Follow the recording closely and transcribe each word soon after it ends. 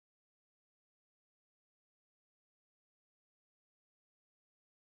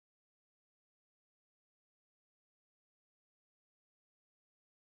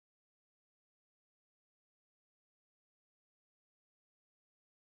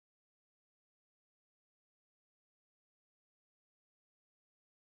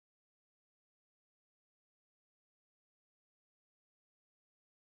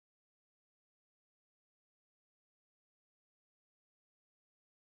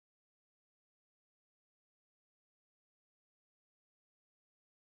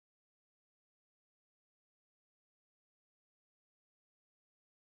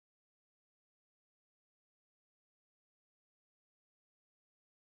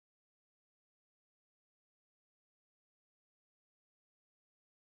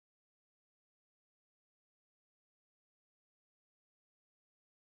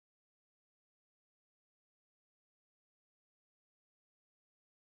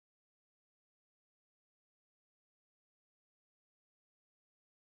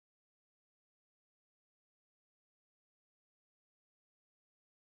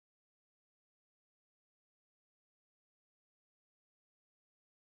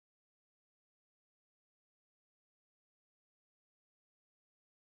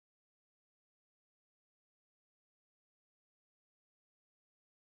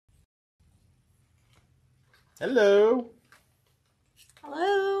Hello.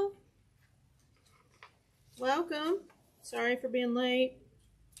 Hello. Welcome. Sorry for being late.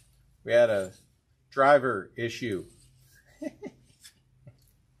 We had a driver issue.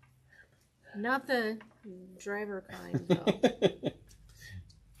 Not the driver kind, though.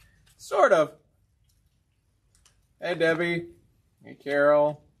 Sort of. Hey, Debbie. Hey,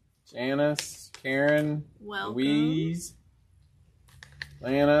 Carol. Janice. Karen. Welcome. Louise.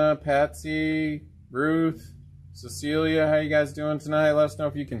 Lana. Patsy. Ruth. Cecilia. How you guys doing tonight? Let us know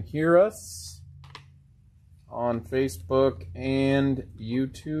if you can hear us on Facebook and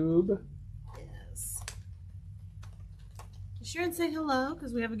YouTube. Yes. Be sure and say hello,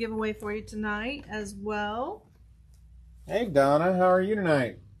 because we have a giveaway for you tonight as well. Hey, Donna. How are you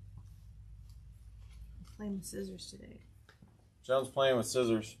tonight? I'm playing with scissors today. Joan's playing with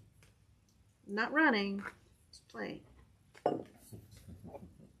scissors. Not running, just playing.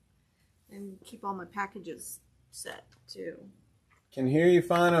 And keep all my packages set, too. Can hear you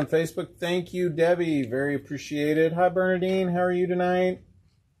fine on Facebook. Thank you, Debbie. Very appreciated. Hi, Bernadine. How are you tonight?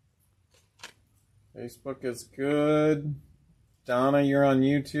 Facebook is good. Donna, you're on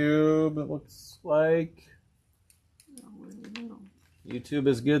YouTube, it looks like. I don't really know. YouTube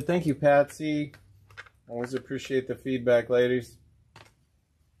is good. Thank you, Patsy. Always appreciate the feedback, ladies.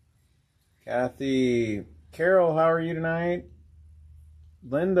 Kathy. Carol, how are you tonight?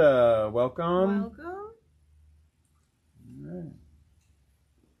 Linda, welcome. Welcome. All right.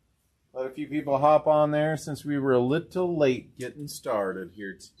 Let a few people hop on there since we were a little late getting started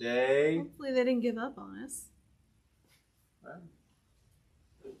here today. Hopefully they didn't give up on us. Well,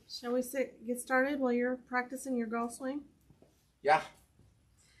 Shall we get started while you're practicing your golf swing? yeah.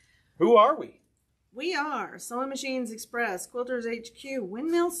 Who are we? We are Sewing Machines Express, Quilters HQ,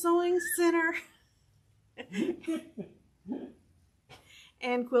 Windmill Sewing Center,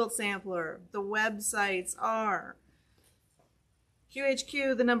 and Quilt Sampler. The websites are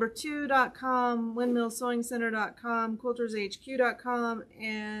QHQ2.com, windmillsewingcenter.com, quiltershq.com,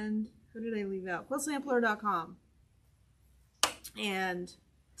 and who did I leave out? Quiltsampler.com. And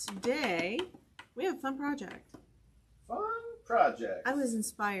today we have a fun project. Fun project. I was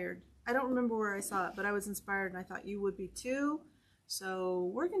inspired. I don't remember where I saw it, but I was inspired and I thought you would be too. So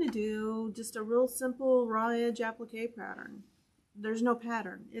we're going to do just a real simple raw edge applique pattern. There's no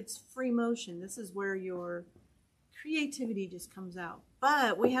pattern. It's free motion. This is where your creativity just comes out.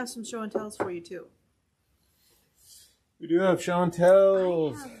 But we have some show and tells for you too. We do have show and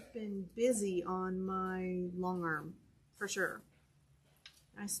tells. I have been busy on my long arm, for sure.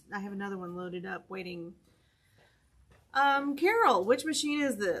 I have another one loaded up waiting. Carol, which machine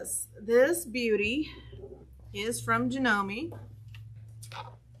is this? This beauty is from Janome.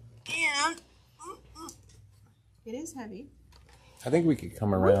 And it is heavy. I think we could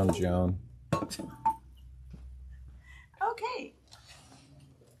come around, Joan. Okay.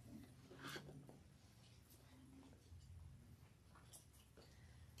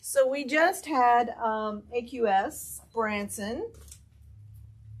 So we just had AQS Branson.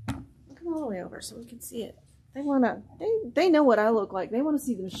 Come all the way over so we can see it. They know what I look like. They want to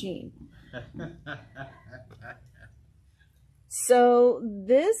see the machine. So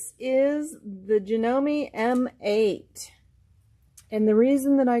this is the Janome M8. And the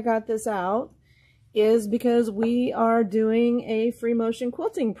reason that I got this out is because we are doing a free motion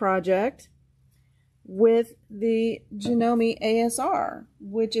quilting project with the Janome ASR,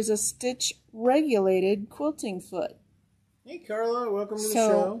 which is a stitch regulated quilting foot. Hey, Carla, welcome to the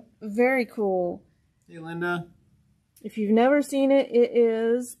show. Very cool. Hey, Linda. If you've never seen it, it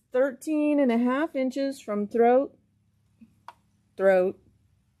is 13.5 inches from throat to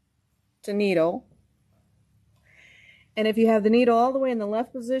needle. And if you have the needle all the way in the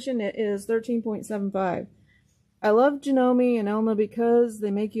left position, it is 13.75. I love Janome and Elna because they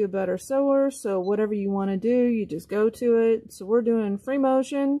make you a better sewer. So whatever you want to do, you just go to it. So we're doing free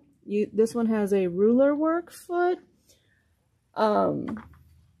motion. This one has a ruler work foot.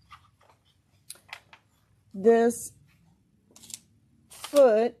 This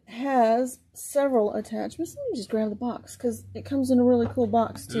foot has several attachments. Let me just grab the box because it comes in a really cool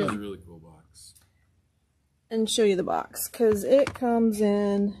box too. It is a really cool box. And show you the box because it comes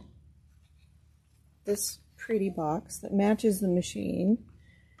in this pretty box that matches the machine.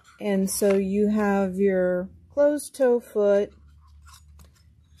 And so you have your closed toe foot,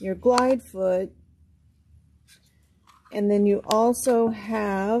 your glide foot, and then you also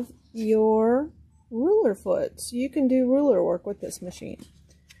have your ruler foot. So you can do ruler work with this machine.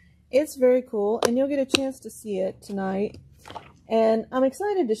 It's very cool, and you'll get a chance to see it tonight. And I'm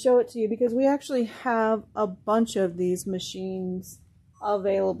excited to show it to you because we actually have a bunch of these machines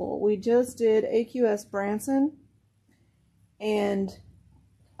available. We just did AQS Branson, and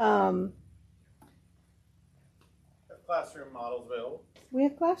classroom models available. we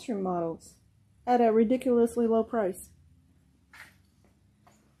have classroom models at a ridiculously low price.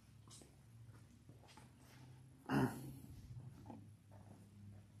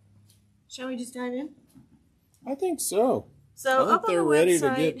 Shall we just dive in? I think so. So I up think they're on the ready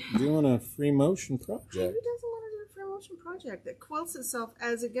website, to get doing a free motion project. who doesn't want to do a free motion project that quilts itself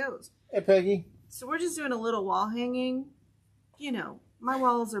as it goes? Hey, Peggy. So we're just doing a little wall hanging. You know, my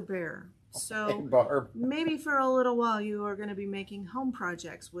walls are bare. Hey, So Barb. maybe for a little while you are going to be making home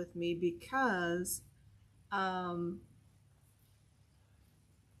projects with me because, you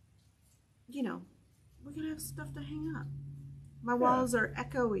know, we're going to have stuff to hang up. My walls are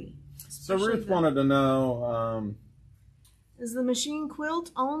echoey. So Ruth wanted to know, is the machine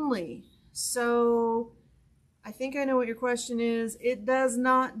quilt only? So I think I know what your question is. It does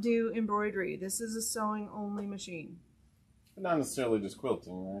not do embroidery. This is a sewing only machine. not necessarily just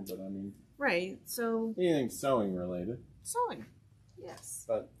quilting, right? But I mean, Right. So anything sewing related. sewing. Yes.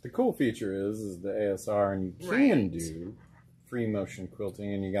 But the cool feature is the ASR, and you can do free motion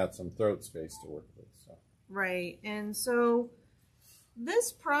quilting, and you got some throat space to work with. So. Right. And so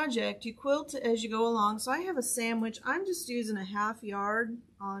this project, you quilt as you go along. So I have a sandwich. I'm just using a half yard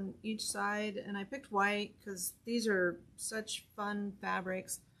on each side, and I picked white because these are such fun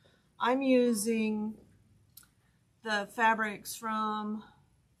fabrics. I'm using the fabrics from,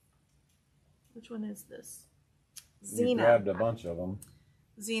 which one is this? Xena. You grabbed a bunch of them.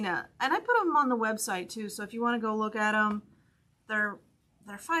 Xena. And I put them on the website too, so if you want to go look at them, they're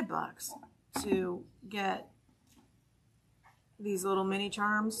 $5 to get these little mini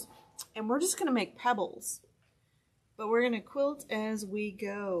charms. And we're just going to make pebbles. But we're going to quilt as we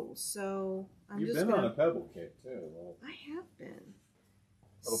go. So You've been on a pebble cake too. Well, I have been.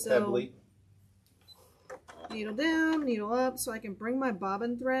 little pebbly. Needle down, needle up, so I can bring my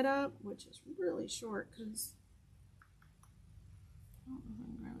bobbin thread up, which is really short because I don't know if I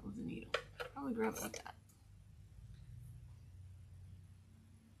can grab it with a needle. Probably grab it with that.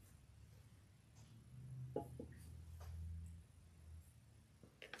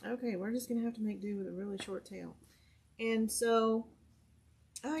 Okay, we're just gonna have to make do with a really short tail. And so,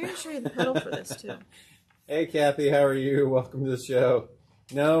 oh, I gotta show you the pedal for this too. Hey Kathy, how are you? Welcome to the show.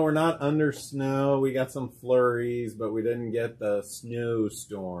 No, we're not under snow. We got some flurries, but we didn't get the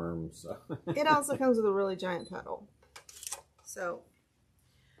snowstorm. So. It also comes with a really giant pedal. So,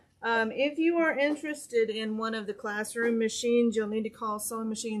 if you are interested in one of the classroom machines, you'll need to call Sewing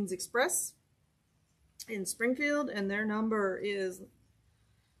Machines Express in Springfield, and their number is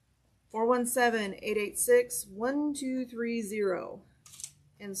 417-886-1230.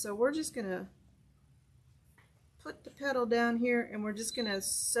 And so we're just going to put the pedal down here, and we're just going to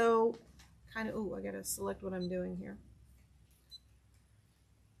sew kind of, I got to select what I'm doing here.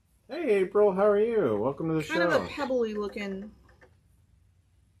 Hey April, how are you? Welcome to the show. Kind of a pebbly looking.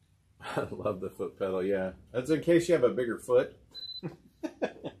 I love the foot pedal, yeah. That's in case you have a bigger foot.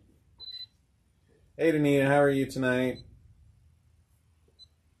 Hey Danita, how are you tonight?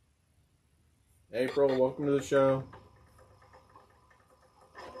 April, welcome to the show.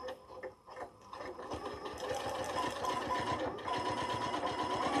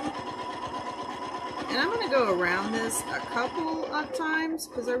 And I'm going to go around this a couple of times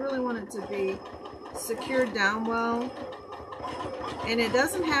because I really want it to be secured down well. And it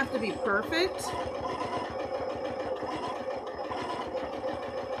doesn't have to be perfect.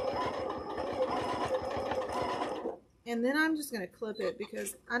 And then I'm just going to clip it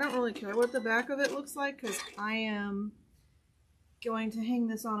because I don't really care what the back of it looks like because I am going to hang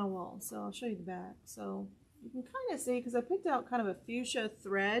this on a wall. So I'll show you the back. So you can kind of see because I picked out kind of a fuchsia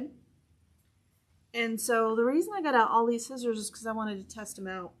thread. And so the reason I got out all these scissors is because I wanted to test them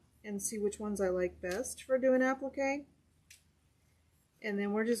out and see which ones I like best for doing applique. And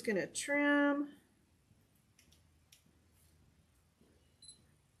then we're just going to trim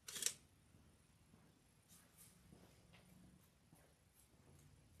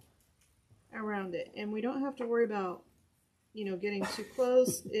around it. And we don't have to worry about, you know, getting too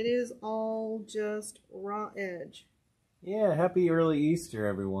close. It is all just raw edge. Yeah, happy early Easter,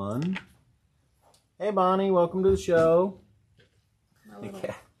 everyone. Hey Bonnie, welcome to the show.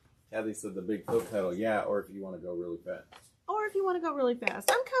 Kathy said the big foot pedal, yeah, or if you want to go really fast. Or if you want to go really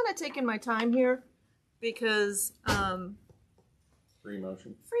fast. I'm kind of taking my time here because Free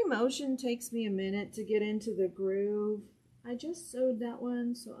motion. free motion takes me a minute to get into the groove. I just sewed that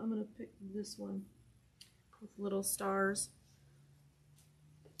one, so I'm going to pick this one with little stars.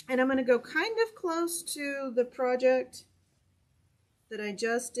 And I'm going to go kind of close to the project that I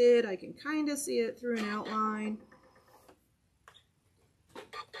just did. I can kind of see it through an outline.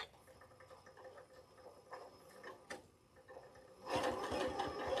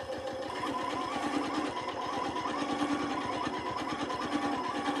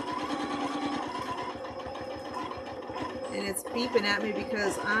 And it's beeping at me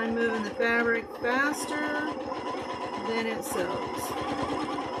because I'm moving the fabric faster than it sews.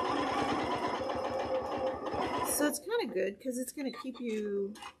 So it's kind of good because it's going to keep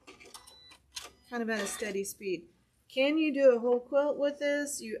you kind of at a steady speed. Can you do a whole quilt with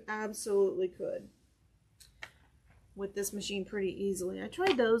this? You absolutely could. With this machine pretty easily. I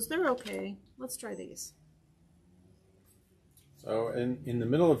tried those. They're okay. Let's try these. So in the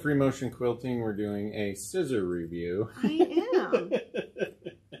middle of free motion quilting, we're doing a scissor review. I am.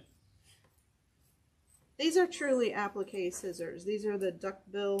 These are truly applique scissors. These are the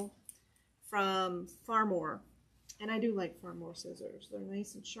duckbill from Farmore. And I do like Farmore scissors. They're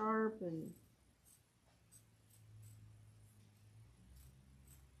nice and sharp and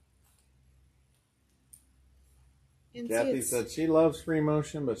Kathy said she loves free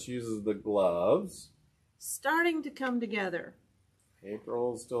motion, but she uses the gloves. Starting to come together.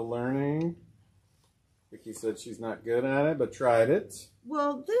 April's still learning. Vicky said she's not good at it, but tried it.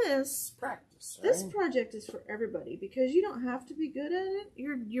 Well, this practice. Right? This project is for everybody because you don't have to be good at it.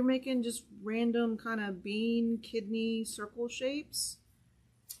 You're making just random kind of bean, kidney, circle shapes.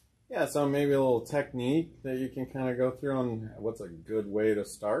 Yeah, so maybe a little technique that you can kind of go through on what's a good way to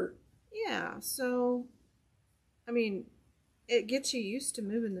start. Yeah, so I mean, it gets you used to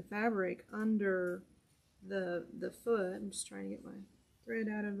moving the fabric under the foot. I'm just trying to get my thread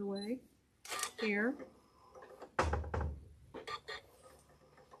out of the way here.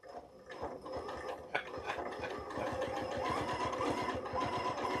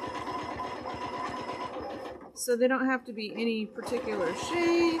 So they don't have to be any particular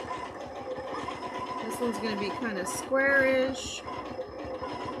shape. This one's going to be kind of squarish.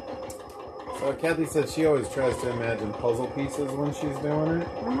 So Kathy said she always tries to imagine puzzle pieces when she's doing it.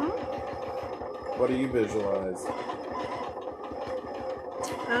 What do you visualize?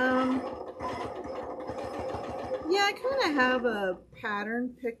 Yeah, I kind of have a pattern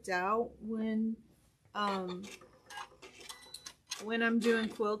picked out when I'm doing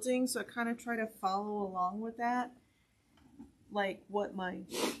quilting, so I kind of try to follow along with that, like what my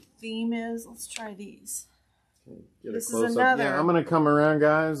theme is. Let's try these. Get this a close is another. Up. Yeah, I'm gonna come around,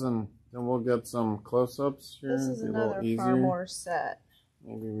 guys, and then we'll get some close-ups here. This is another Farmore set.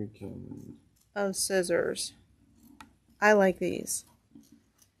 Maybe we can. Of scissors. I like these.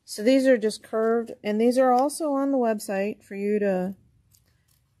 So these are just curved, and these are also on the website for you to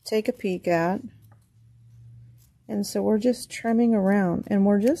take a peek at. And so we're just trimming around, and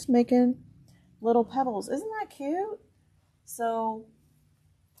we're just making little pebbles. Isn't that cute? So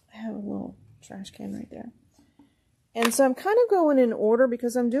I have a little trash can right there. And so I'm kind of going in order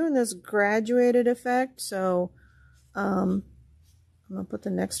because I'm doing this graduated effect. So I'm going to put the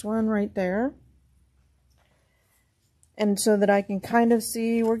next one right there. And so that I can kind of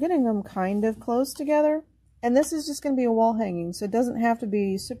see, we're getting them kind of close together. And this is just going to be a wall hanging, so it doesn't have to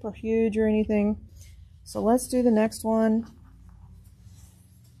be super huge or anything. So let's do the next one.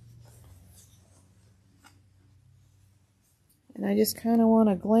 And I just kind of want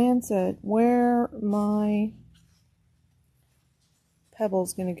to glance at where my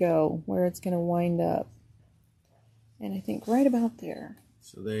pebble's going to go, where it's going to wind up. And I think right about there.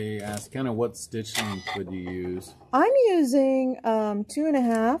 So they asked kind of what stitch length would you use? I'm using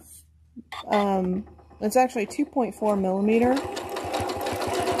 2.5. It's actually 2.4 millimeter.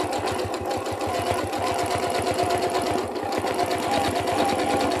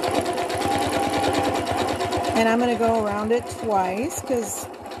 And I'm going to go around it twice because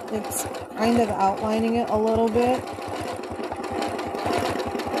it's kind of outlining it a little bit.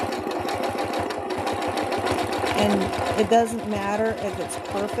 And it doesn't matter if it's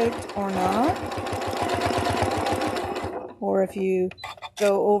perfect or not, or if you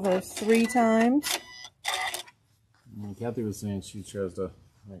go over 3 times. Kathy was saying she tries to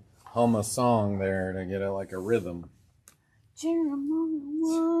like hum a song there to get it like a rhythm. Jeremiah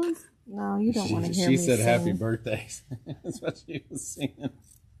was. No, you don't want to hear me sing. She said happy birthdays. That's what she was singing.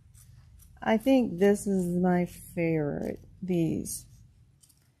 I think this is my favorite, these.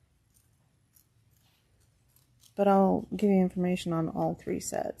 But I'll give you information on all 3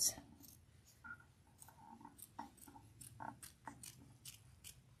 sets.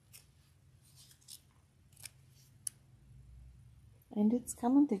 And it's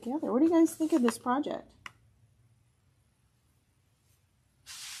coming together. What do you guys think of this project?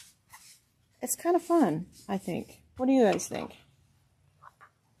 It's kind of fun, I think. What do you guys think?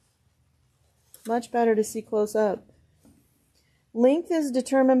 Much better to see close up. Length is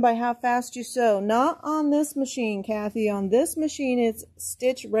determined by how fast you sew. Not on this machine, Kathy. On this machine, it's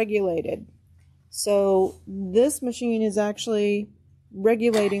stitch regulated. So this machine is actually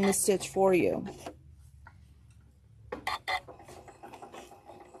regulating the stitch for you.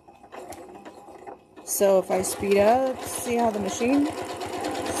 So if I speed up, see how the machine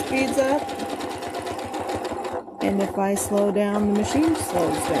speeds up? And if I slow down, the machine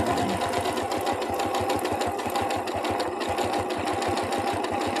slows down.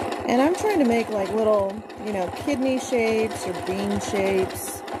 And I'm trying to make like little, you know, kidney shapes or bean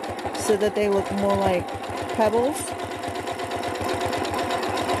shapes so that they look more like pebbles.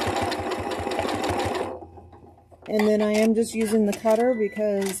 And then I am just using the cutter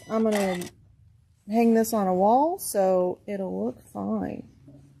because I'm going to hang this on a wall, so it'll look fine.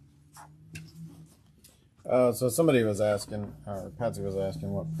 So somebody was asking, or Patsy was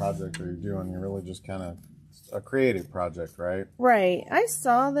asking, what project are you doing? You're really just kind of a creative project, right? Right. I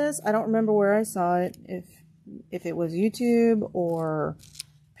saw this. I don't remember where I saw it. If it was YouTube or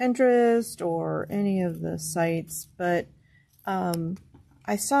Pinterest or any of the sites, but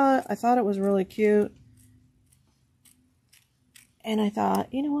I thought it was really cute. And I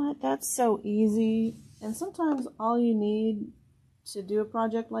thought, you know what, that's so easy. And sometimes all you need to do a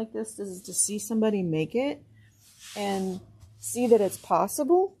project like this is to see somebody make it and see that it's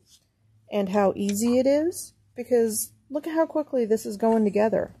possible and how easy it is. Because look at how quickly this is going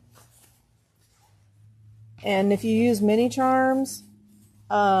together. And if you use mini charms,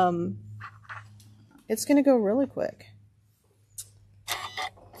 it's going to go really quick.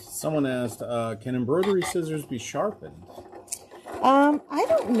 Someone asked, can embroidery scissors be sharpened? I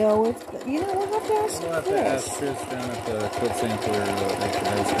don't know if, you know, we'll have to ask We'll have to ask Chris down at the quilt sampler if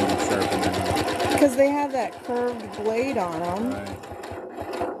those can be sharpened or not. Because they have that curved blade on them. Right.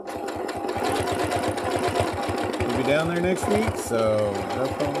 We'll be down there next week, so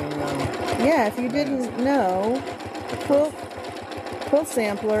definitely. Yeah, if you didn't know, quilt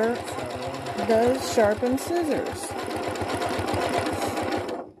sampler does sharpen scissors.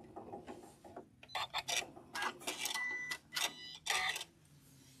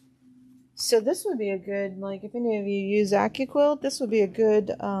 So this would be a good, like, if any of you use AccuQuilt, this would be a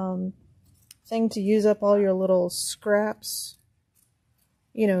good thing to use up all your little scraps,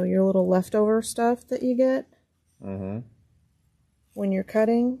 you know, your little leftover stuff that you get when you're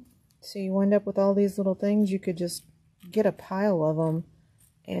cutting. So you wind up with all these little things. You could just get a pile of them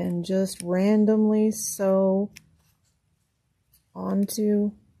and just randomly sew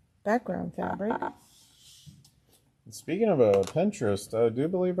onto background fabric. Speaking of Pinterest, I do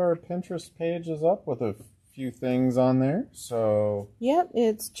believe our Pinterest page is up with a few things on there. So yep,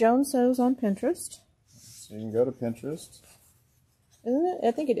 it's Joan Sews on Pinterest. So you can go to Pinterest. Isn't it?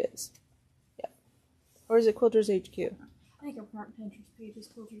 I think it is. Yeah. Or is it Quilters HQ? I think our front Pinterest page is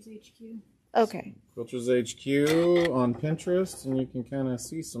Quilters HQ. Okay. Quilters HQ on Pinterest, and you can kind of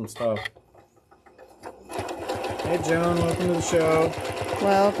see some stuff. Hey, Joan, welcome to the show.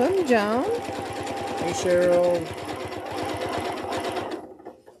 Welcome, Joan. Hey, Cheryl.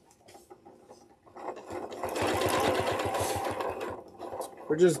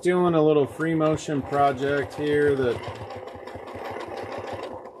 We're just doing a little free motion project here that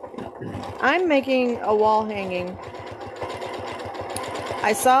I'm making a wall hanging.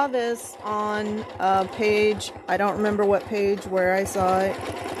 I saw this on a page, I don't remember what page where I saw it,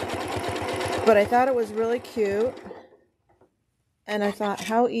 but I thought it was really cute. And I thought,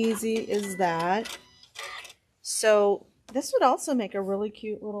 how easy is that? So this would also make a really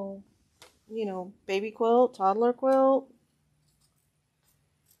cute little, you know, baby quilt, toddler quilt.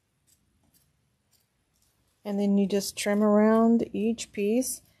 And then you just trim around each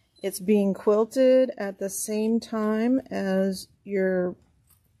piece. It's being quilted at the same time as you're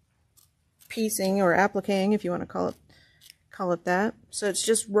piecing or appliquing, if you want to call it that. So it's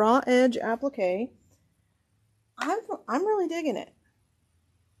just raw edge applique. I'm really digging it.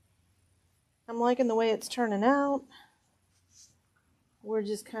 I'm liking the way it's turning out. We're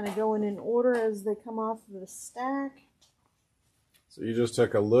just kind of going in order as they come off of the stack. So you just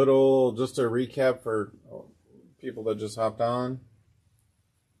took a little, just a recap for people that just hopped on.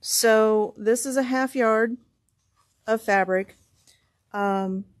 So this is a 1/2 yard of fabric,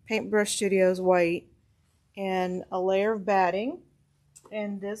 Paintbrush Studios white, and a layer of batting.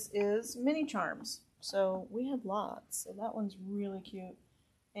 And this is mini charms. So we had lots. So that one's really cute.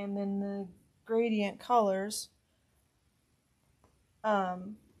 And then the gradient colors,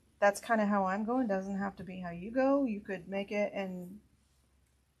 that's kind of how I'm going. Doesn't have to be how you go. You could make it and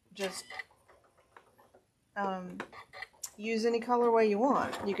just use any colorway you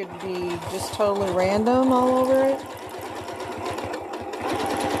want. You could be just totally random all over it.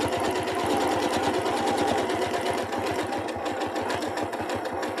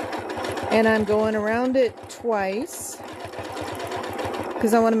 And I'm going around it twice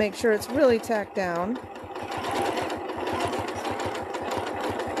because I want to make sure it's really tacked down. You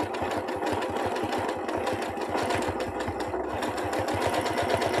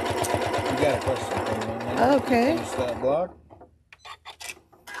got a question for me? Okay. Finish that block.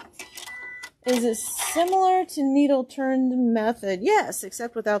 Is it similar to needle turn method? Yes,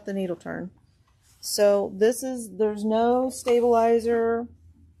 except without the needle turn. So this is, there's no stabilizer.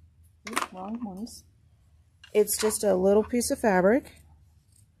 Oops, wrong ones. It's just a little piece of fabric.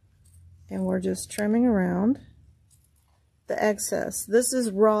 And we're just trimming around the excess. This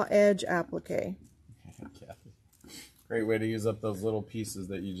is raw edge applique. Great way to use up those little pieces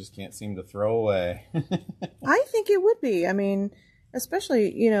that you just can't seem to throw away. I think it would be. I mean,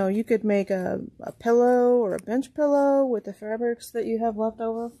 especially, you know, you could make a pillow or a bench pillow with the fabrics that you have left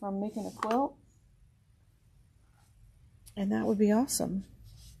over from making a quilt. And that would be awesome.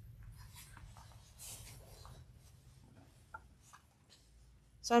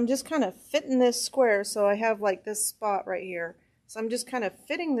 So I'm just kind of fitting this square. So I have like this spot right here. So I'm just kind of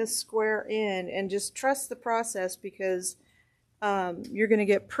fitting this square in, and just trust the process, because you're going to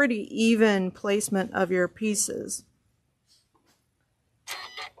get pretty even placement of your pieces.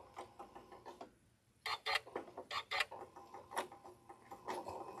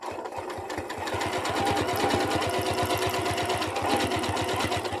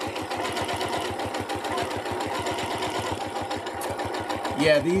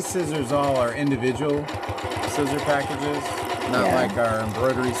 Yeah, these scissors all are individual scissor packages, not like our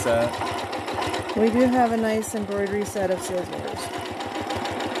embroidery set. We do have a nice embroidery set of scissors.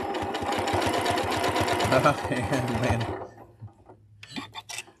 Oh, man.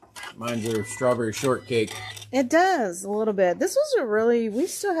 Mine's are strawberry shortcake. It does, a little bit. This was a really, we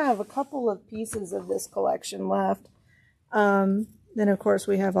still have a couple of pieces of this collection left. Then, of course,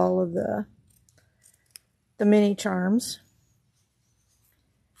 we have all of the mini charms.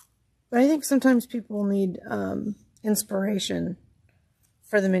 But I think sometimes people need inspiration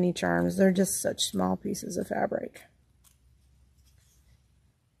for the mini charms. They're just such small pieces of fabric.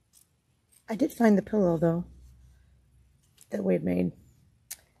 I did find the pillow, though, that we had made.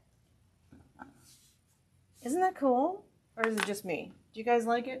 Isn't that cool? Or is it just me? Do you guys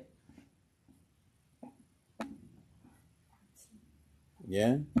like it?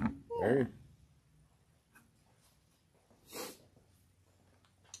 Yeah, very.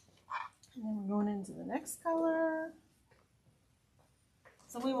 And then we're going into the next color.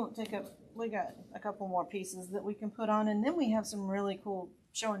 So we won't take up, we got a couple more pieces that we can put on, and then we have some really cool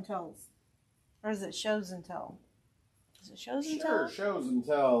show and tells. Or is it shows and tell? Is it shows and tell? Sure, shows and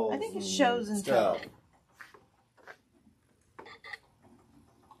tells. I think it's shows and tell.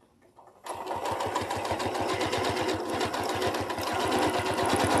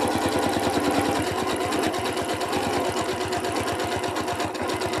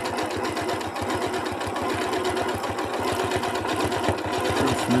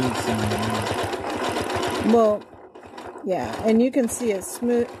 Well, yeah, and you can see it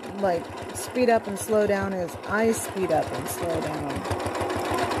smooth, like speed up and slow down as I speed up and slow down.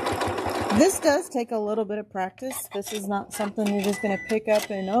 This does take a little bit of practice. This is not something you're just going to pick up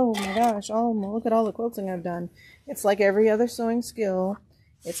and, oh my gosh, oh, look at all the quilting I've done. It's like every other sewing skill.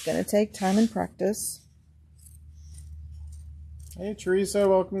 It's going to take time and practice. Hey, Teresa,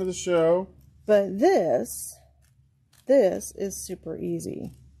 welcome to the show. But this is super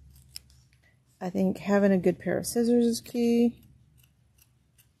easy. I think having a good pair of scissors is key.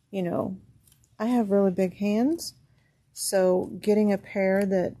 You know, I have really big hands, so getting a pair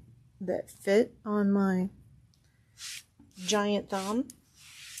that fit on my giant thumb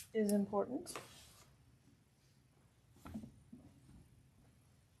is important.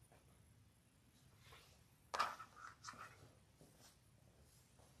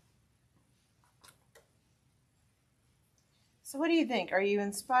 So what do you think? Are you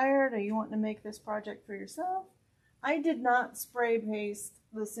inspired? Are you wanting to make this project for yourself? I did not spray paste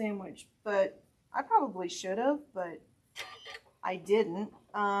the sandwich, but I probably should have, but I didn't.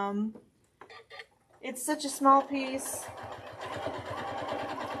 It's such a small piece.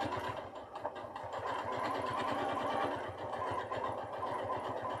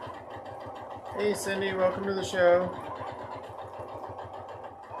 Hey, Cindy, welcome to the show.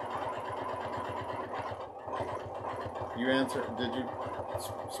 You answer? Did you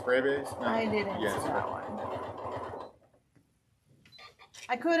spray base? No. I did answer yes. that one.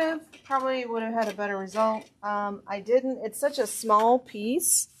 I could have, probably would have had a better result. I didn't. It's such a small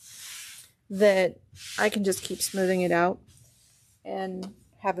piece that I can just keep smoothing it out and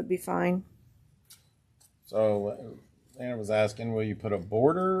have it be fine. So, Lana was asking, will you put a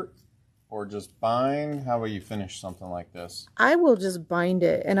border or just bind? How will you finish something like this? I will just bind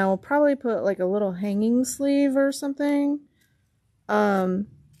it, and I will probably put like a little hanging sleeve or something.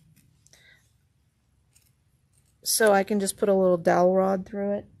 So I can just put a little dowel rod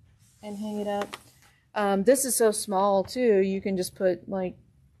through it and hang it up. This is so small too, you can just put like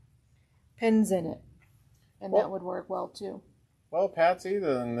pins in it, and that would work well too. Well, Patsy,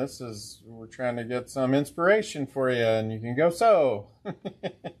 then we're trying to get some inspiration for you, and you can go sew.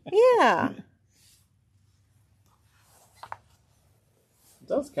 Yeah. It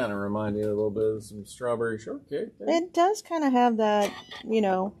does kind of remind you a little bit of some strawberry shortcake. There. It does kind of have that, you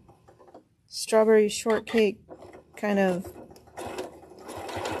know, strawberry shortcake kind of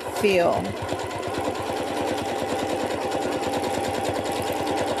feel.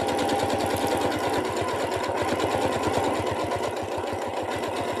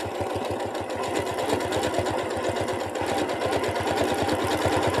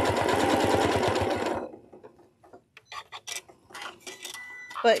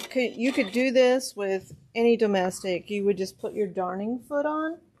 But you could do this with any domestic. You would just put your darning foot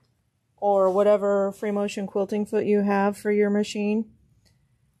on, or whatever free motion quilting foot you have for your machine,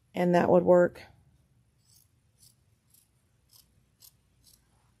 and that would work.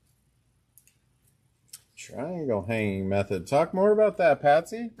 Triangle hanging method. Talk more about that,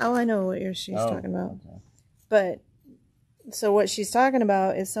 Patsy. Oh, I know what she's talking about. Okay. But, so what she's talking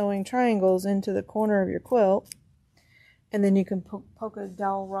about is sewing triangles into the corner of your quilt. And then you can poke a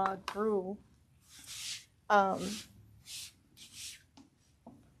dowel rod through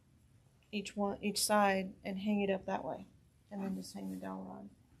each side and hang it up that way. And then just hang the dowel rod.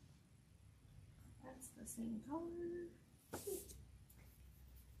 That's the same color.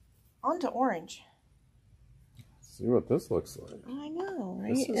 On to orange. See what this looks like. I know,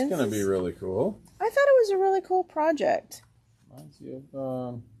 right? This is going to be really cool. I thought it was a really cool project. Reminds you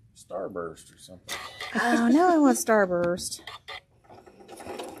of Starburst or something. Oh, now I want Starburst.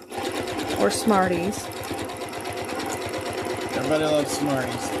 Or Smarties. Everybody loves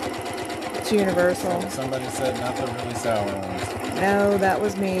Smarties. It's universal. Somebody said not the really sour ones. No, that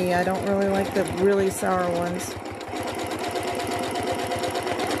was me. I don't really like the really sour ones.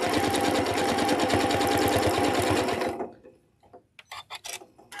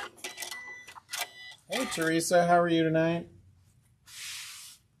 Hey, Teresa, how are you tonight?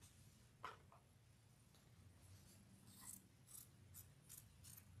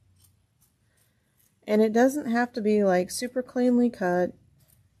 And it doesn't have to be like super cleanly cut.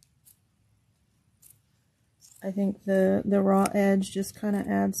 I think the raw edge just kind of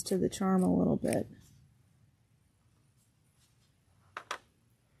adds to the charm a little bit.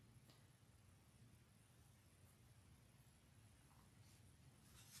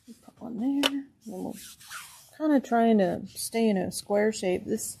 Put one there. And we're kind of trying to stay in a square shape.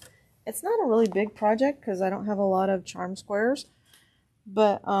 It's not a really big project because I don't have a lot of charm squares,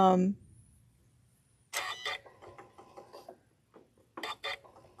 but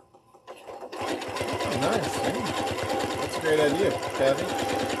Nice. That's a great idea, Kathy.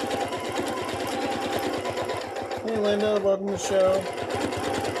 Hey, Linda, welcome to the show.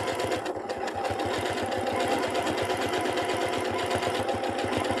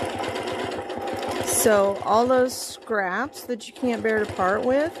 So all those scraps that you can't bear to part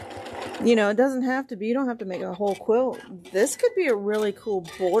with, you know, it doesn't have to be, you don't have to make a whole quilt. This could be a really cool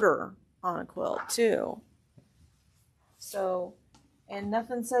border on a quilt too. So, and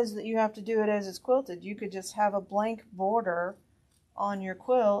nothing says that you have to do it as it's quilted. You could just have a blank border on your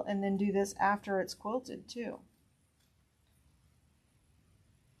quilt and then do this after it's quilted too.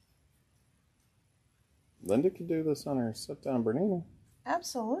 Linda could do this on her sit-down Bernina.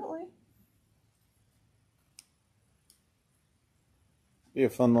 Absolutely. Be a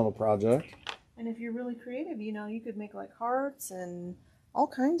fun little project. And if you're really creative, you know, you could make like hearts and all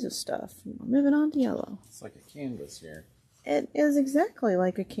kinds of stuff. Moving on to yellow. It's like a canvas here. It is exactly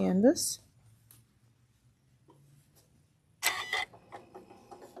like a canvas.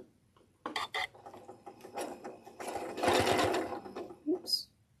 Oops.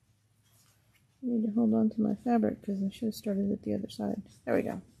 I need to hold on to my fabric because I should have started at the other side. There we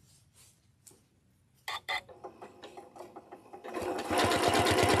go.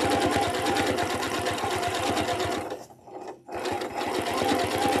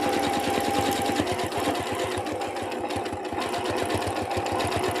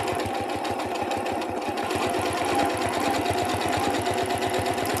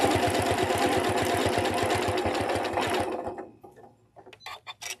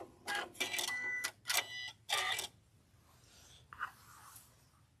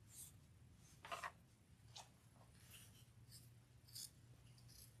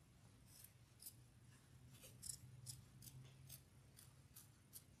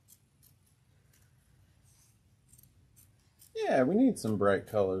 Yeah, we need some bright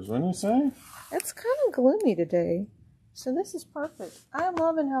colors, wouldn't you say? It's kind of gloomy today, so this is perfect. I'm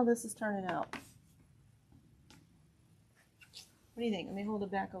loving how this is turning out. What do you think? Let me hold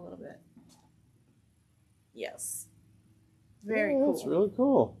it back a little bit. Yes. Very cool. That's really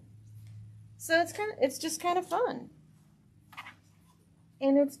cool. So it's just kind of fun.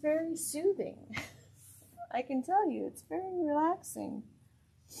 And it's very soothing. I can tell you, it's very relaxing.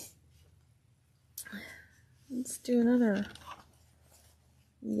 Let's do another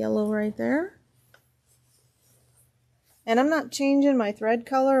yellow right there. And I'm not changing my thread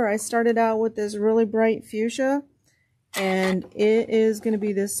color. I started out with this really bright fuchsia, and it is going to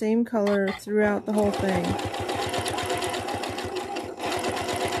be the same color throughout the whole thing.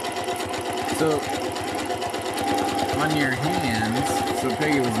 So, on your hands, so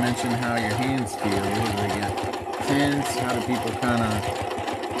Peggy was mentioning how your hands feel. Do they get tense? How do people kind of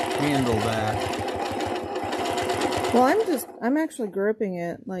handle that? Well, I'm actually gripping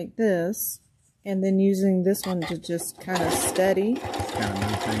it like this, and then using this one to just kind of steady. Just kind of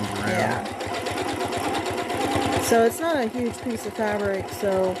move things around. Yeah. So it's not a huge piece of fabric,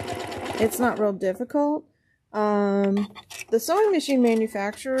 so it's not real difficult. The sewing machine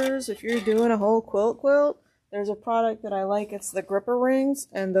manufacturers, if you're doing a whole quilt, there's a product that I like. It's the gripper rings,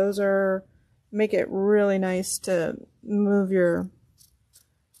 and those make it really nice to move your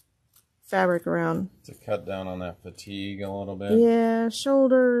fabric around. To cut down on that fatigue a little bit. Yeah,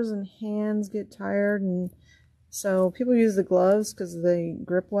 shoulders and hands get tired, and so people use the gloves because they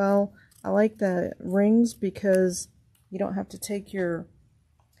grip well. I like the rings because you don't have to take your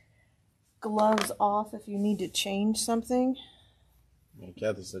gloves off if you need to change something. Yeah,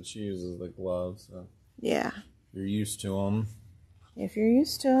 Kathy said she uses the gloves, so Yeah. you're used to them. If you're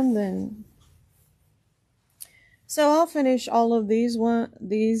used to them, then... So I'll finish all of these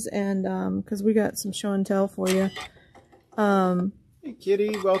and because we got some show and tell for you. Hey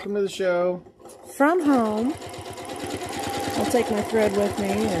Kitty, welcome to the show. From home, I'll take my thread with me,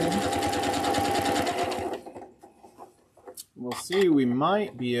 and we'll see. We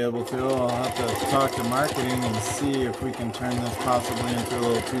might be able to. I'll have to talk to marketing and see if we can turn this possibly into a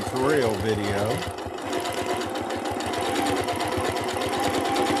little tutorial video.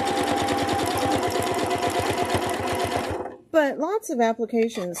 but lots of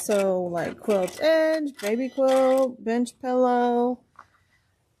applications. So like quilt edge, baby quilt, bench pillow.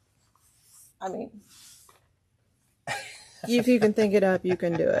 I mean, if you can think it up, you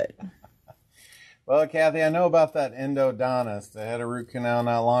can do it. Well, Kathy, I know about that endodontist. I had a root canal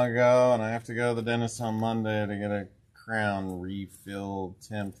not long ago, and I have to go to the dentist on Monday to get a crown refill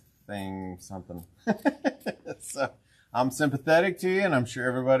temp thing, something. So I'm sympathetic to you, and I'm sure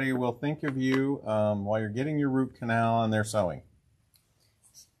everybody will think of you while you're getting your root canal and they're sewing.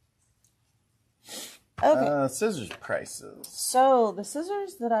 Okay. Scissors prices. So the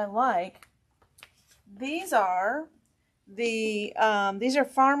scissors that I like, these are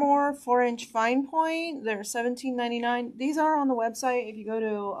Farmore 4-inch fine point. They're $17.99. These are on the website. If you go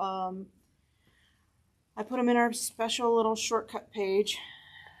to, I put them in our special little shortcut page,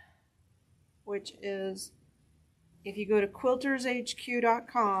 which is, if you go to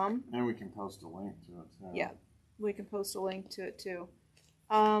quiltershq.com. And we can post a link to it too. Yeah, we can post a link to it too.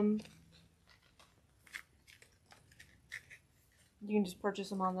 You can just purchase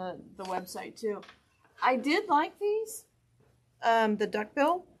them on the website too. I did like these. The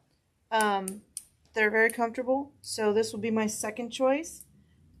duckbill. They're very comfortable. So this will be my second choice.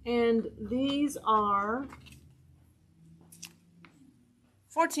 And these are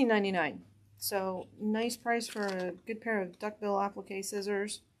 $14.99. So nice price for a good pair of duckbill applique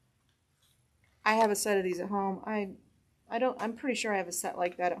scissors. I have a set of these at home. I'm pretty sure I have a set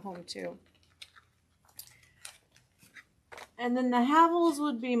like that at home too. And then the Havels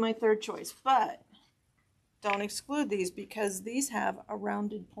would be my third choice, but don't exclude these because these have a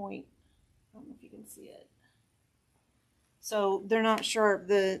rounded point. I don't know if you can see it. So they're not sharp.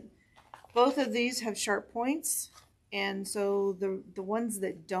 Both of these have sharp points, and so the ones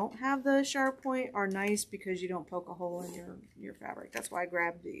that don't have the sharp point are nice because you don't poke a hole in your fabric. That's why I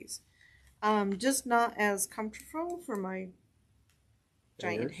grabbed these. Just not as comfortable for my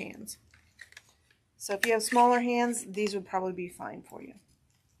giant hands. So if you have smaller hands, these would probably be fine for you.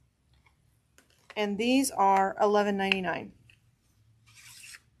 And these are $11.99.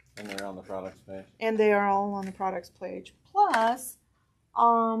 And they're on the products page. And they are all on the products page. Plus,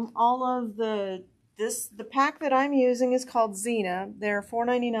 all of the pack that I'm using is called Xena. They're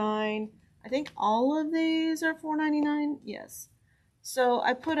 $4.99. I think all of these are $4.99. Yes. So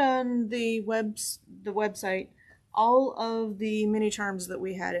I put on the website all of the mini charms that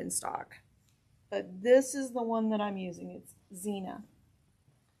we had in stock. But this is the one that I'm using. It's Xena.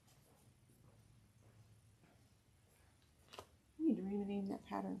 I need to rename that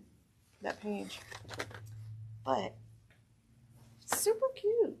pattern, that page. But super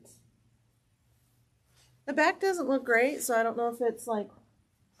cute. The back doesn't look great, so I don't know if it's like,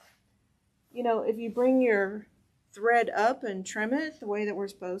 you know, if you bring your thread up and trim it the way that we're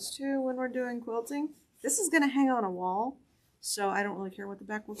supposed to when we're doing quilting. This is going to hang on a wall, so I don't really care what the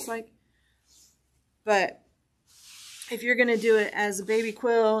back looks like. But if you're going to do it as a baby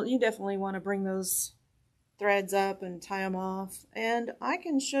quilt, you definitely want to bring those threads up and tie them off. And I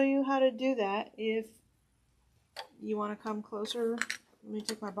can show you how to do that if you want to come closer. Let me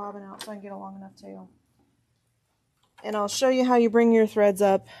take my bobbin out so I can get a long enough tail. And I'll show you how you bring your threads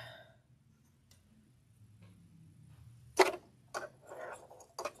up.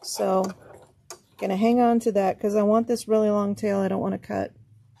 So, gonna hang on to that because I want this really long tail. I don't want to cut.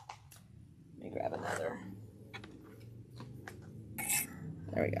 Let me grab another.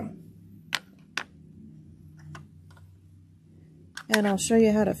 There we go. And I'll show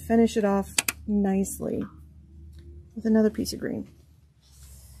you how to finish it off nicely with another piece of green.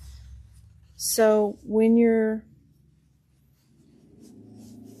 So when you're,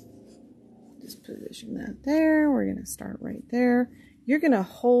 just position that there, we're gonna start right there. You're gonna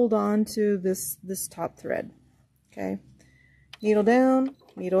hold on to this top thread, okay? Needle down,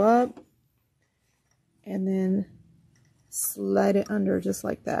 needle up, and then slide it under just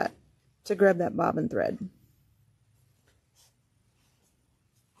like that to grab that bobbin thread.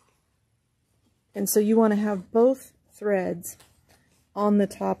 And so you want to have both threads on the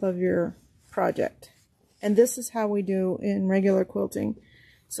top of your project. And this is how we do in regular quilting.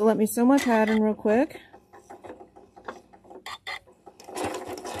 So let me sew my pattern real quick.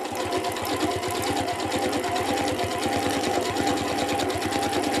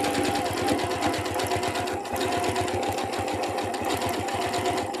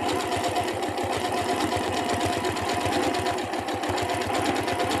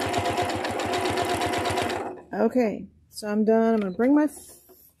 Okay, so I'm done. I'm going to bring my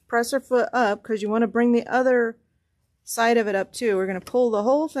presser foot up because you want to bring the other side of it up too. We're going to pull the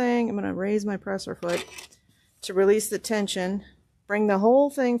whole thing. I'm going to raise my presser foot to release the tension. Bring the whole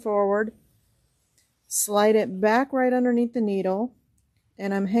thing forward. Slide it back right underneath the needle.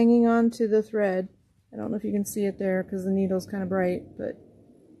 And I'm hanging on to the thread. I don't know if you can see it there because the needle's kind of bright, but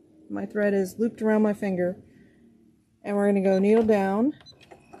my thread is looped around my finger. And we're going to go needle down,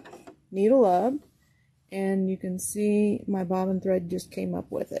 needle up. And you can see my bobbin thread just came up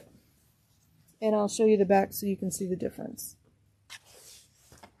with it. And I'll show you the back so you can see the difference.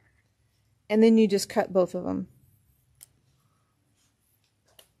 And then you just cut both of them.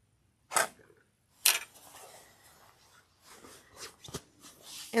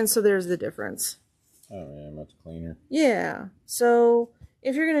 And so there's the difference. Oh yeah, much cleaner. Yeah. So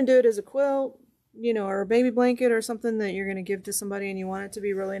if you're going to do it as a quilt, you know, or a baby blanket or something that you're going to give to somebody and you want it to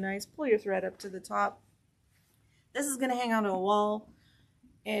be really nice, pull your thread up to the top. This is going to hang onto a wall,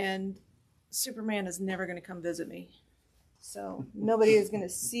 and Superman is never going to come visit me. So nobody is going to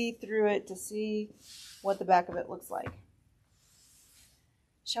see through it to see what the back of it looks like.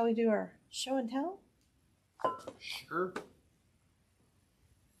 Shall we do our show and tell? Sure.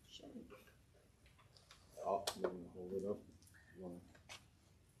 Oh, you want to hold it up?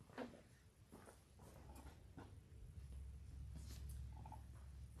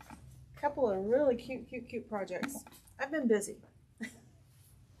 Couple of really cute projects. I've been busy.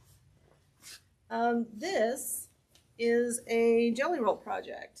 This is a jelly roll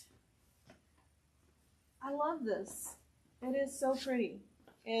project. I love this. It is so pretty.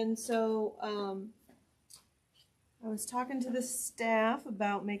 And so I was talking to the staff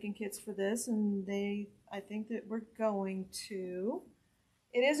about making kits for this, and I think that we're going to.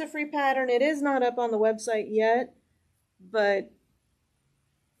 It is a free pattern. It is not up on the website yet, but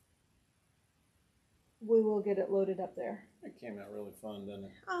we will get it loaded up there. It came out really fun, didn't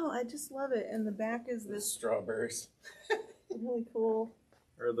it? Oh, I just love it. And the back is The this strawberries. really cool.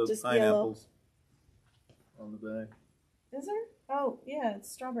 Or those just pineapples yellow on the back. Is there? Oh, yeah,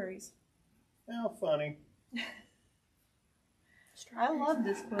 it's strawberries. How funny. I love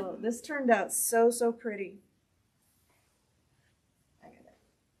this quilt. This turned out so pretty. I got it.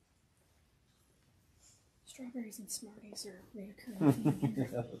 Strawberries and Smarties are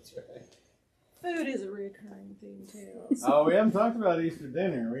reoccurring. That's right. Food is a recurring theme too. Oh, we haven't talked about Easter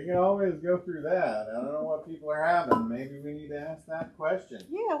dinner. We can always go through that. I don't know what people are having. Maybe we need to ask that question.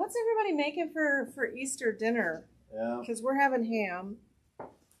 Yeah, what's everybody making for Easter dinner? Yeah. Because we're having ham.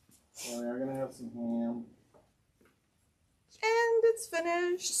 Yeah, we are going to have some ham. And it's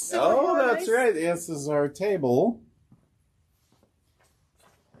finished. Oh, that's right. This is our table.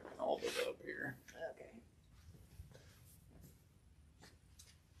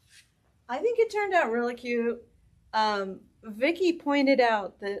 I think it turned out really cute. Vicky pointed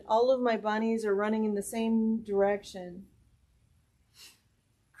out that all of my bunnies are running in the same direction.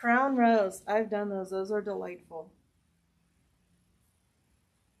 Crown rows. I've done those. Those are delightful.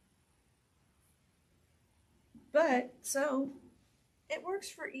 But, so, it works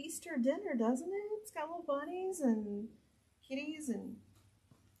for Easter dinner, doesn't it? It's got little bunnies and kitties and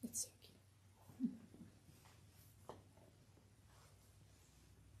it's so cute.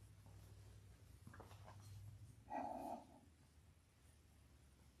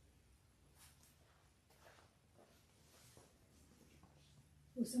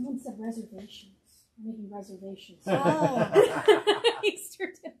 Oh, someone said reservations. I'm making reservations. Oh,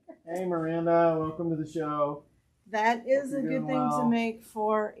 Easter dinner. Hey, Miranda, welcome to the show. That is Hope a you're good doing thing well. to make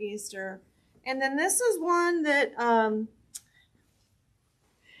for Easter. And then this is one that,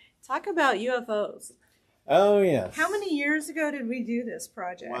 talk about UFOs. Oh, yes. How many years ago did we do this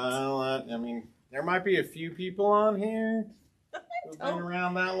project? Well, I mean, there might be a few people on here who've been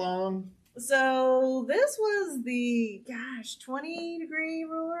around that long. So this was the, 20-degree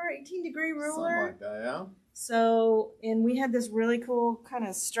ruler, 18-degree ruler. Something like that, yeah. So, and we had this really cool kind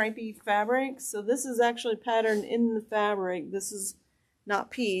of stripy fabric. So this is actually patterned in the fabric. This is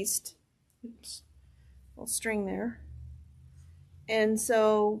not pieced. Oops, little string there. And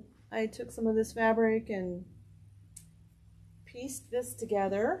so I took some of this fabric and pieced this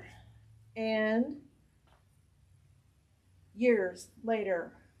together. And years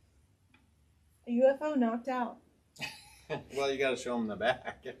later, a UFO knocked out. Well, you got to show them the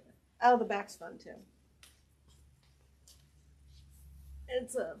back. Oh, the back's fun too.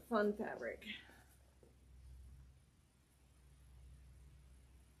 It's a fun fabric.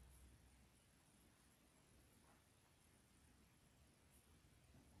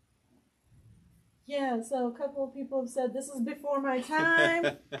 Yeah, so a couple of people have said this is before my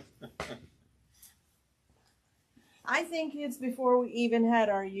time. I think it's before we even had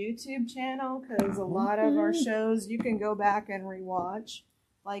our YouTube channel, because a lot of our shows you can go back and rewatch.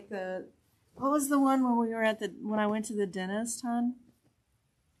 Like what was the one when we were when I went to the dentist, hon?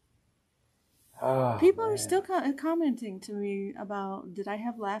 Oh, People man. are still commenting to me about, did I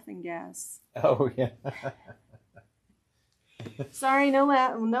have laughing gas? Oh, yeah. Sorry, no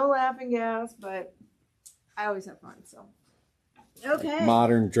laughing gas, but I always have fun, so. Okay.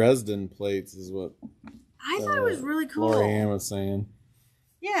 Modern Dresden plates is what I thought it was really cool. Lori Ann was saying.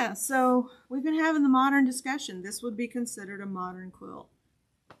 Yeah, so we've been having the modern discussion. This would be considered a modern quilt.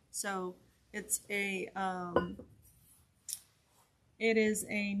 So it's it is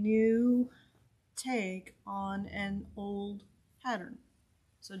a new take on an old pattern.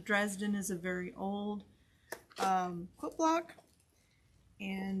 So Dresden is a very old quilt block,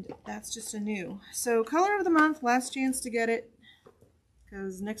 and that's just a new. So color of the month, last chance to get it,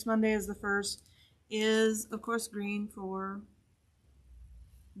 because next Monday is the 1st, is of course green for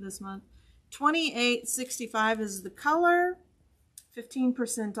this month. $28.65 is the color.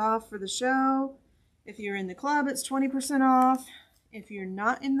 15% off for the show. If you're in the club, it's 20% off. If you're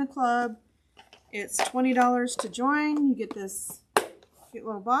not in the club, it's $20 to join. You get this cute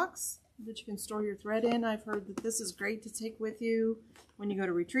little box that you can store your thread in. I've heard that this is great to take with you when you go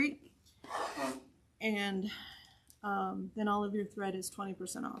to retreat. And then all of your thread is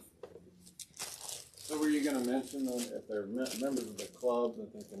 20% off. So were you going to mention that if they're members of the club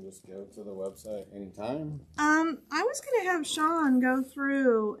that they can just go to the website anytime? I was going to have Sean go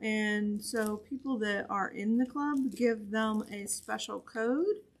through, and so people that are in the club, give them a special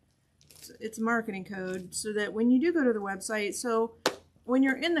code. It's a marketing code, so that when you do go to the website, so when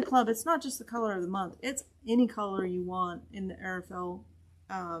you're in the club, it's not just the color of the month. It's any color you want in the Airfil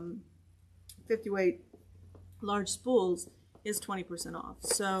 50 weight large spools is 20% off.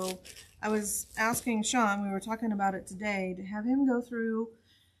 So I was asking Sean, we were talking about it today, to have him go through,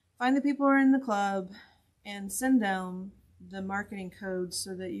 find the people who are in the club, and send them the marketing codes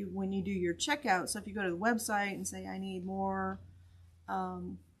so that you, when you do your checkout, so if you go to the website and say, I need more,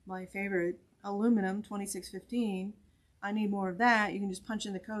 my favorite aluminum 2615, I need more of that, you can just punch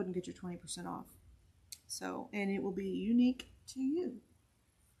in the code and get your 20% off. So, and it will be unique to you.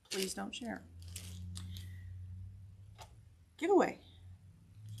 Please don't share. Giveaway.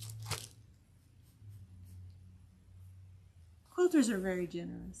 Quilters are very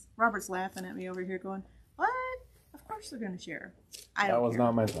generous. Robert's laughing at me over here going, what? Of course they're going to share. I don't That was care.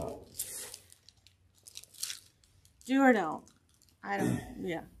 not my thought. Do or don't. I don't,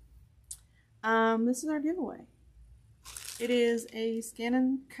 yeah. This is our giveaway. It is a scan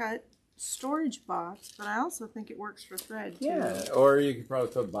and cut storage box, but I also think it works for thread too. Yeah, or you could probably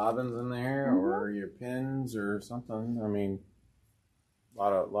put bobbins in there, or your pins or something. I mean,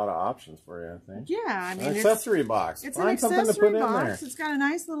 lot of options for you, I think. Yeah, I mean, an accessory box. It's Find an something to accessory put in box. there. It's got a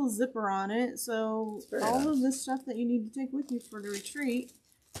nice little zipper on it, so all nice. of this stuff that you need to take with you for the retreat,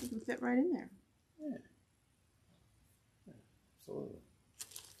 you can fit right in there. Yeah. Absolutely.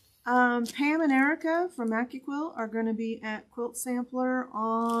 Pam and Erica from AccuQuilt are going to be at Quilt Sampler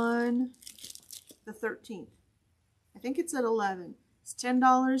on the 13th. I think it's at 11. It's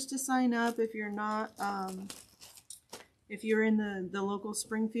 $10 to sign up if you're not, if you're in the local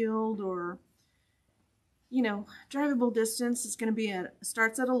Springfield or, you know, drivable distance. It's going to be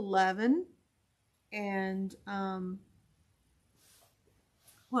starts at 11. And,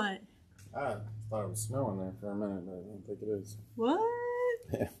 what? I thought it was snowing there for a minute, but I don't think it is. What?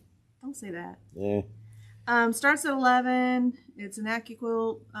 Don't say that. Yeah. Starts at 11. It's an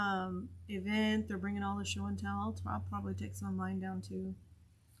AccuQuilt event. They're bringing all the show and tell. I'll probably take some of mine down too.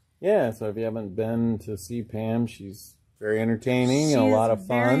 Yeah, so if you haven't been to see Pam, she's very entertaining and a lot of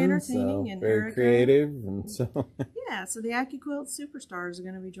fun. Very entertaining so and very Erica, creative, and so yeah. So the AccuQuilt superstars are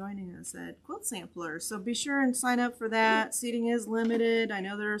going to be joining us at Quilt Sampler. So be sure and sign up for that. Seating is limited. I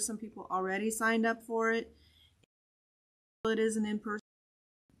know there are some people already signed up for it. It is an in-person.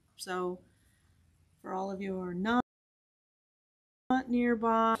 So for all of you who are not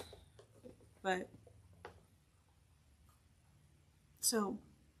nearby, but so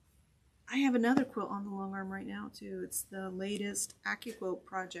I have another quilt on the long arm right now too. It's the latest AccuQuilt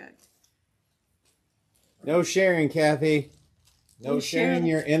project. no sharing, Kathy. No sharing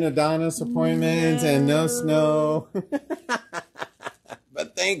your endodontist appointments and no snow.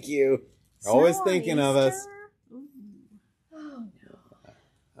 But thank you. Snow Always on thinking of us. Easter?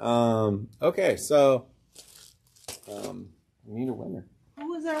 Okay, so we need a winner. Who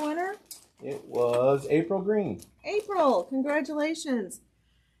was our winner? It was April Green. April, congratulations.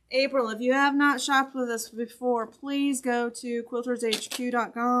 April, if you have not shopped with us before, please go to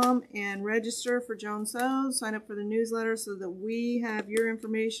quiltershq.com and register for Joan Sews. Sign up for the newsletter so that we have your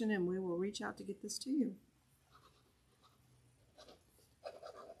information and we will reach out to get this to you.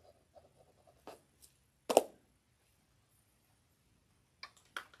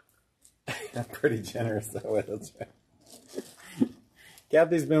 I'm pretty generous that way. That's right.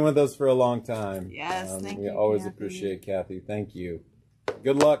 Kathy's been with us for a long time. Yes, thank you. We always Kathy. appreciate Kathy. Thank you.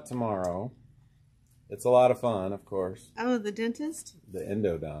 Good luck tomorrow. It's a lot of fun, of course. Oh, the dentist? The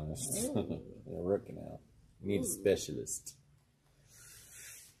endodontist. The root canal. You need a specialist.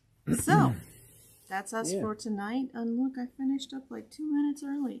 So, that's us for tonight. And look, I finished up like 2 minutes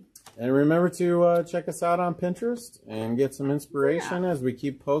early. And remember to check us out on Pinterest and get some inspiration as we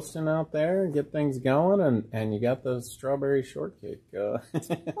keep posting out there and get things going. And you got the strawberry shortcake. Well,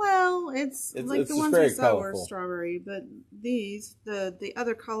 it's like the ones we saw were strawberry, but these, the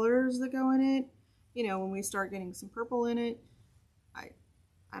other colors that go in it, you know, when we start getting some purple in it, I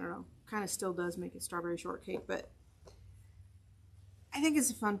don't know, kind of still does make it strawberry shortcake, but I think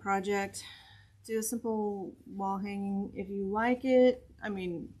it's a fun project. Do a simple wall hanging. If you like it, I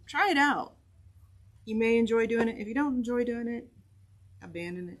mean, try it out. You may enjoy doing it. If you don't enjoy doing it,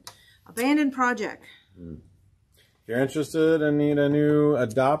 abandon it. Abandon project. If you're interested and need a new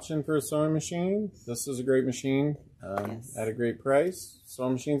adoption for a sewing machine, this is a great machine at a great price.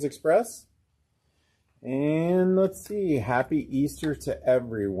 Sewing Machines Express. And let's see, happy Easter to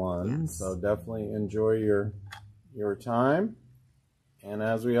everyone. Yes. So definitely enjoy your time. And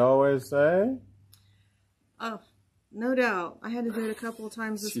as we always say, oh, no doubt. I had to do it a couple of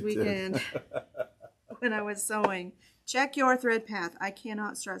times this weekend when I was sewing. Check your thread path. I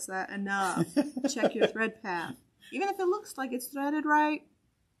cannot stress that enough. Check your thread path. Even if it looks like it's threaded right,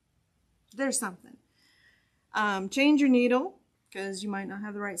 there's something. Change your needle, because you might not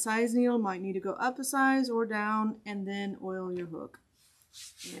have the right size needle. Might need to go up a size or down, and then oil your hook.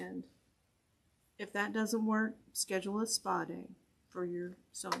 And if that doesn't work, schedule a spa day for your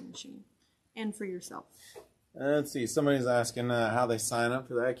sewing machine and for yourself. let's see, somebody's asking how they sign up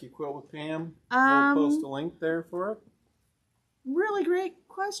for the AccuQuilt with Pam. We'll post a link there for it. Really great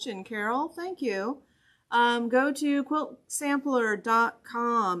question, Carol. Thank you. Go to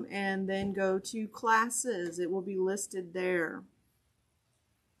quiltsampler.com and then go to classes. It will be listed there.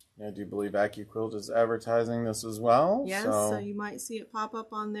 I do believe AccuQuilt is advertising this as well. Yes, so you might see it pop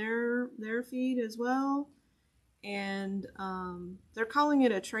up on their feed as well. And they're calling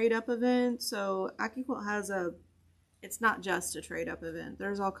it a trade-up event. So AccuQuilt has it's not just a trade-up event.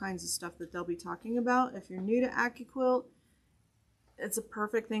 There's all kinds of stuff that they'll be talking about. If you're new to AccuQuilt, it's a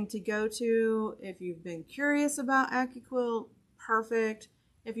perfect thing to go to. If you've been curious about AccuQuilt, perfect.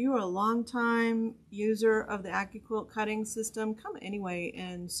 If you are a long-time user of the AccuQuilt cutting system, come anyway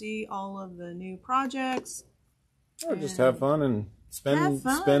and see all of the new projects. Or just have fun and Have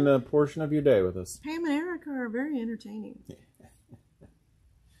fun. Spend a portion of your day with us. Pam and Erica are very entertaining.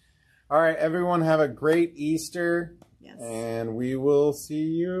 All right, everyone, have a great Easter. Yes. And we will see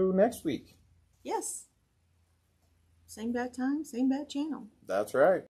you next week. Yes. Same bad time, same bad channel. That's right.